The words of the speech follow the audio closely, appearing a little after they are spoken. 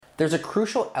There's a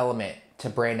crucial element to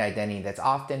brand identity that's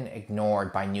often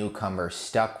ignored by newcomers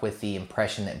stuck with the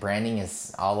impression that branding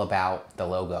is all about the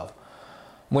logo,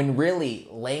 when really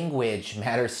language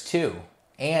matters too.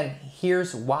 And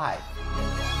here's why.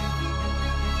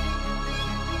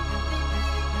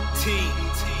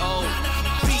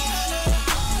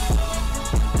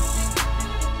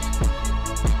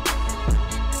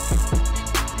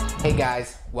 Hey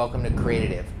guys, welcome to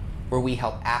Creative, where we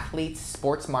help athletes,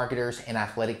 sports marketers, and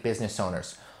athletic business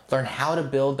owners learn how to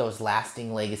build those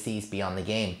lasting legacies beyond the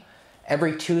game.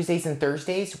 Every Tuesdays and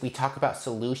Thursdays, we talk about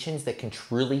solutions that can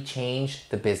truly change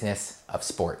the business of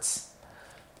sports.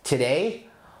 Today,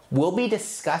 we'll be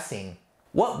discussing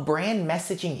what brand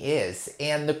messaging is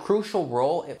and the crucial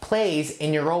role it plays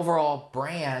in your overall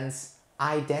brand's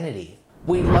identity.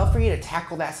 We'd love for you to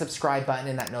tackle that subscribe button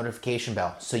and that notification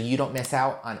bell so you don't miss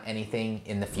out on anything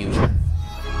in the future.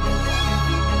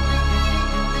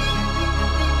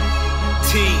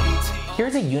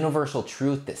 Here's a universal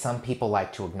truth that some people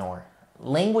like to ignore.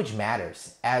 Language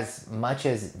matters as much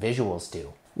as visuals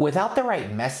do. Without the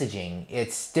right messaging,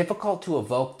 it's difficult to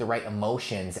evoke the right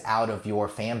emotions out of your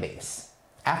fan base.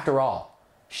 After all,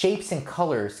 shapes and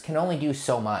colors can only do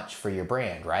so much for your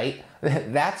brand, right?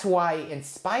 That's why, in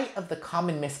spite of the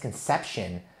common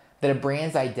misconception that a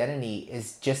brand's identity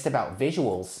is just about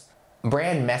visuals,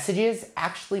 brand messages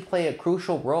actually play a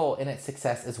crucial role in its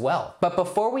success as well. But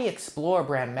before we explore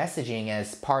brand messaging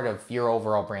as part of your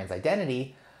overall brand's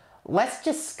identity, let's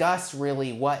discuss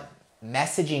really what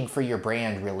messaging for your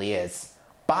brand really is.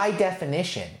 By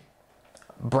definition,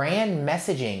 brand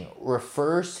messaging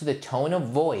refers to the tone of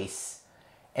voice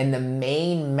and the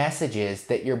main messages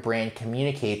that your brand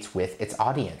communicates with its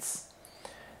audience.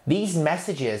 These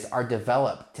messages are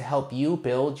developed to help you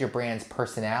build your brand's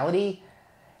personality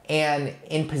and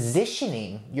in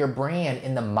positioning your brand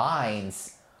in the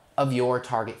minds of your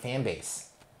target fan base.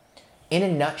 In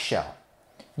a nutshell,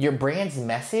 your brand's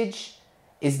message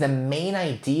is the main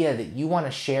idea that you want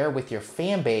to share with your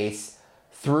fan base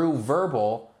through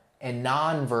verbal and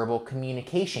non-verbal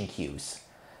communication cues.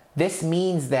 This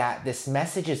means that this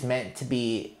message is meant to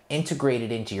be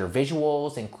integrated into your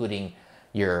visuals, including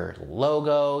your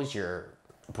logos, your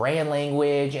brand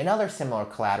language, and other similar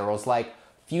collaterals like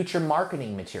future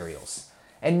marketing materials.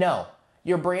 And no,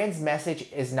 your brand's message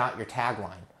is not your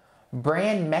tagline.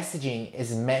 Brand messaging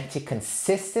is meant to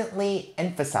consistently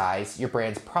emphasize your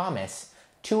brand's promise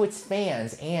to its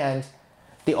fans and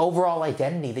the overall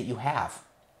identity that you have.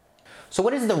 So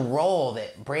what is the role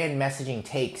that brand messaging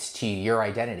takes to your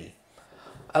identity?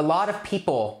 A lot of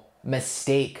people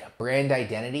mistake brand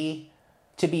identity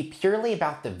to be purely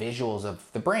about the visuals of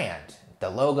the brand, the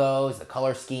logos, the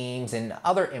color schemes, and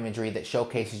other imagery that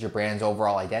showcases your brand's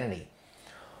overall identity.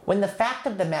 When the fact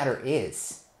of the matter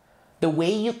is, the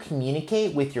way you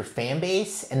communicate with your fan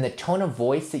base and the tone of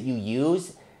voice that you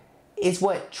use is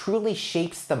what truly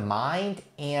shapes the mind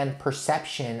and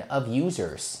perception of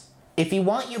users. If you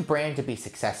want your brand to be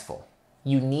successful,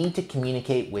 you need to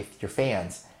communicate with your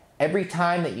fans every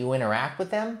time that you interact with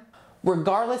them.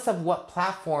 Regardless of what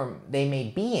platform they may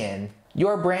be in,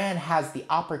 your brand has the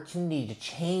opportunity to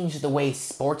change the way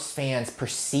sports fans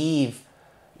perceive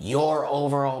your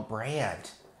overall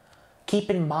brand. Keep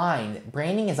in mind,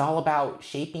 branding is all about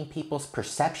shaping people's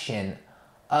perception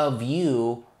of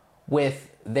you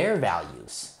with their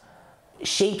values.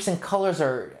 Shapes and colors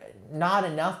are not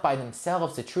enough by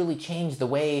themselves to truly change the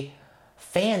way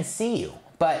fans see you.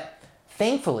 But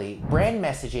thankfully, brand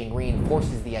messaging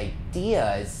reinforces the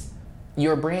ideas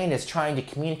your brand is trying to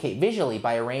communicate visually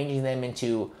by arranging them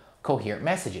into coherent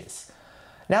messages.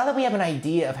 Now that we have an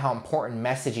idea of how important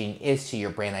messaging is to your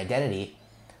brand identity,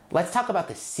 let's talk about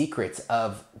the secrets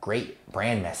of great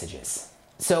brand messages.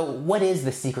 So what is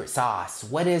the secret sauce?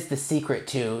 What is the secret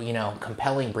to,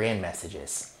 compelling brand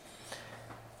messages?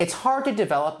 It's hard to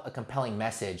develop a compelling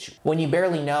message when you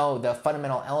barely know the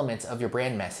fundamental elements of your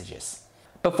brand messages.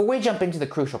 Before we jump into the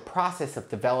crucial process of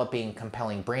developing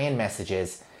compelling brand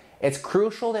messages, it's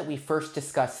crucial that we first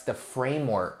discuss the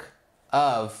framework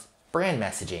of brand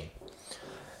messaging.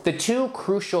 The two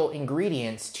crucial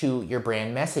ingredients to your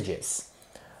brand messages.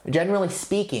 Generally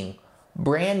speaking,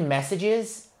 brand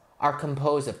messages are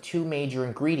composed of two major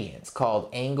ingredients called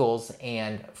angles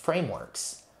and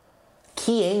frameworks.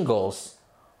 Key angles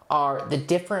are the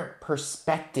different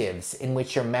perspectives in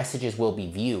which your messages will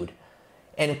be viewed.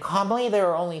 And commonly, there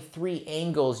are only three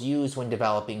angles used when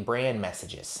developing brand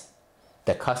messages: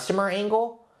 the customer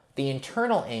angle, the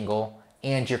internal angle,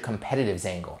 and your competitives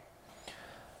angle.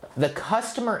 The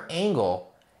customer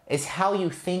angle is how you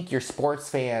think your sports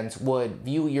fans would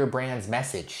view your brand's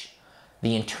message.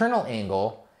 The internal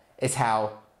angle is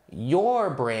how your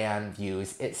brand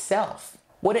views itself,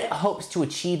 what it hopes to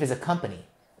achieve as a company.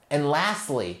 And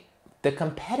lastly, the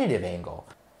competitive angle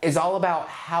is all about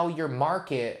how your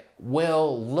market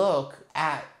will look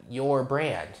at your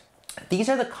brand. These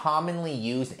are the commonly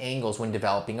used angles when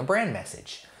developing a brand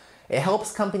message. It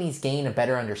helps companies gain a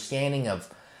better understanding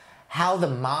of how the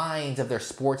minds of their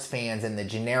sports fans and the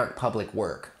generic public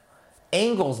work.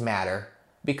 Angles matter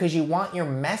because you want your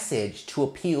message to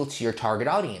appeal to your target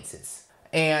audiences.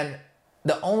 And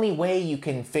the only way you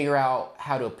can figure out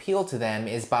how to appeal to them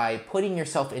is by putting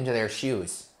yourself into their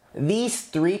shoes. These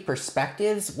three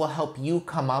perspectives will help you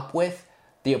come up with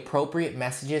the appropriate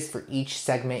messages for each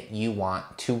segment you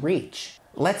want to reach.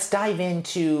 Let's dive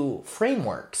into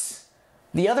frameworks.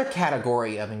 The other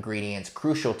category of ingredients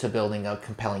crucial to building a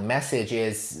compelling message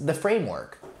is the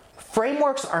framework.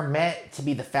 Frameworks are meant to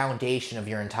be the foundation of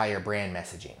your entire brand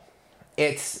messaging.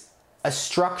 It's a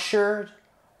structured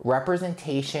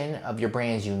representation of your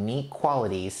brand's unique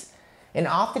qualities and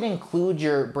often include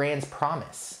your brand's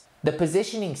promise, the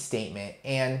positioning statement,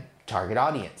 and target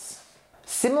audience.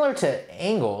 Similar to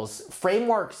angles,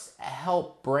 frameworks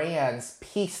help brands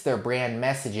piece their brand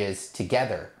messages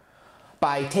together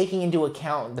by taking into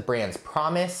account the brand's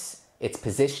promise, its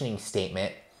positioning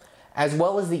statement, as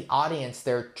well as the audience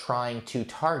they're trying to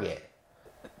target.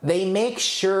 They make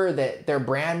sure that their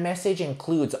brand message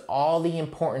includes all the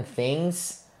important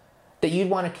things that you'd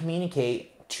want to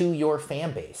communicate to your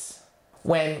fan base.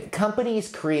 When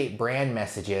companies create brand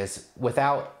messages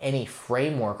without any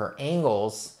framework or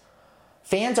angles,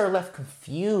 fans are left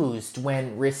confused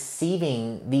when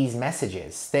receiving these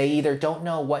messages. They either don't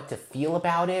know what to feel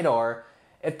about it or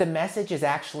if the message is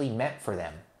actually meant for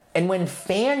them. And when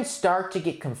fans start to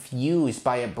get confused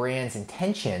by a brand's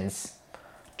intentions,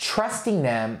 trusting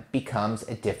them becomes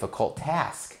a difficult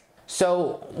task.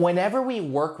 So whenever we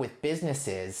work with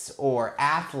businesses or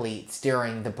athletes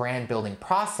during the brand building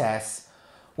process,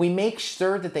 we make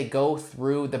sure that they go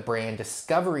through the brand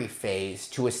discovery phase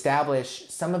to establish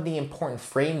some of the important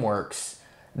frameworks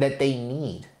that they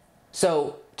need.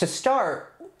 So to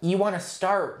start, you want to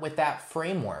start with that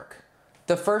framework.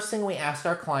 The first thing we ask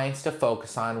our clients to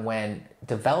focus on when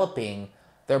developing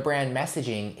their brand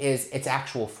messaging is its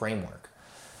actual framework.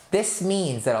 This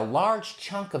means that a large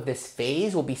chunk of this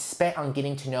phase will be spent on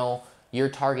getting to know your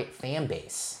target fan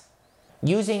base.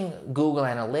 Using Google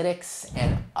Analytics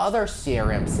and other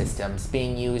CRM systems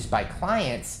being used by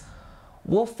clients,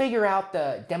 we'll figure out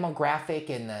the demographic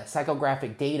and the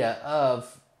psychographic data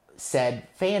of said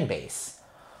fan base.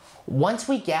 Once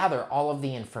we gather all of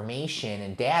the information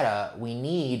and data we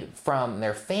need from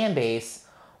their fan base,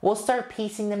 we'll start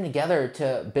piecing them together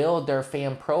to build their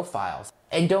fan profiles.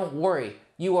 And don't worry,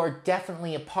 you are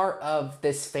definitely a part of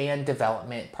this fan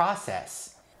development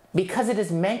process because it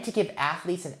is meant to give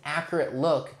athletes an accurate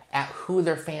look at who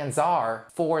their fans are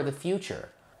for the future.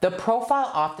 The profile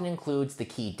often includes the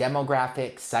key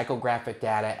demographic, psychographic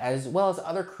data, as well as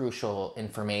other crucial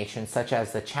information such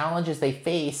as the challenges they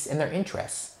face and their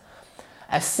interests.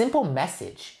 A simple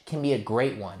message can be a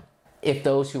great one if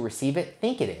those who receive it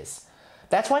think it is.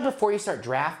 That's why before you start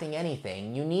drafting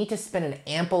anything, you need to spend an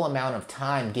ample amount of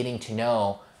time getting to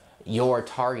know your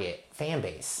target fan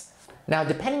base. Now,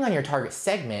 depending on your target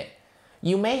segment,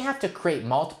 you may have to create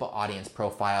multiple audience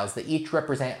profiles that each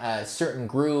represent a certain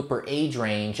group or age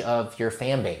range of your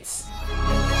fan base.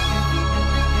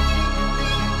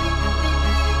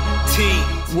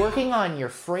 Working on your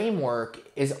framework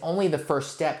is only the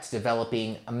first step to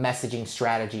developing a messaging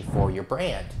strategy for your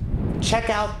brand. Check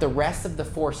out the rest of the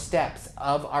 4 steps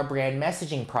of our brand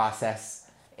messaging process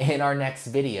in our next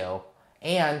video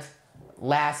and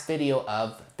last video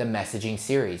of the messaging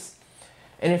series.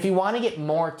 And if you want to get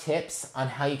more tips on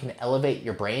how you can elevate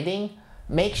your branding,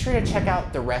 make sure to check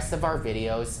out the rest of our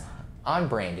videos on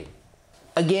branding.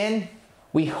 Again,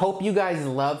 we hope you guys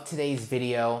loved today's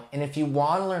video, and if you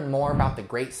want to learn more about the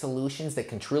great solutions that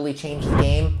can truly change the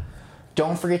game,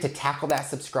 don't forget to tackle that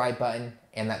subscribe button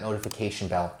and that notification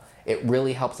bell. It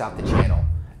really helps out the channel.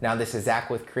 Now, this is Zach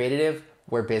with Creatitive,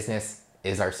 where business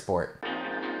is our sport.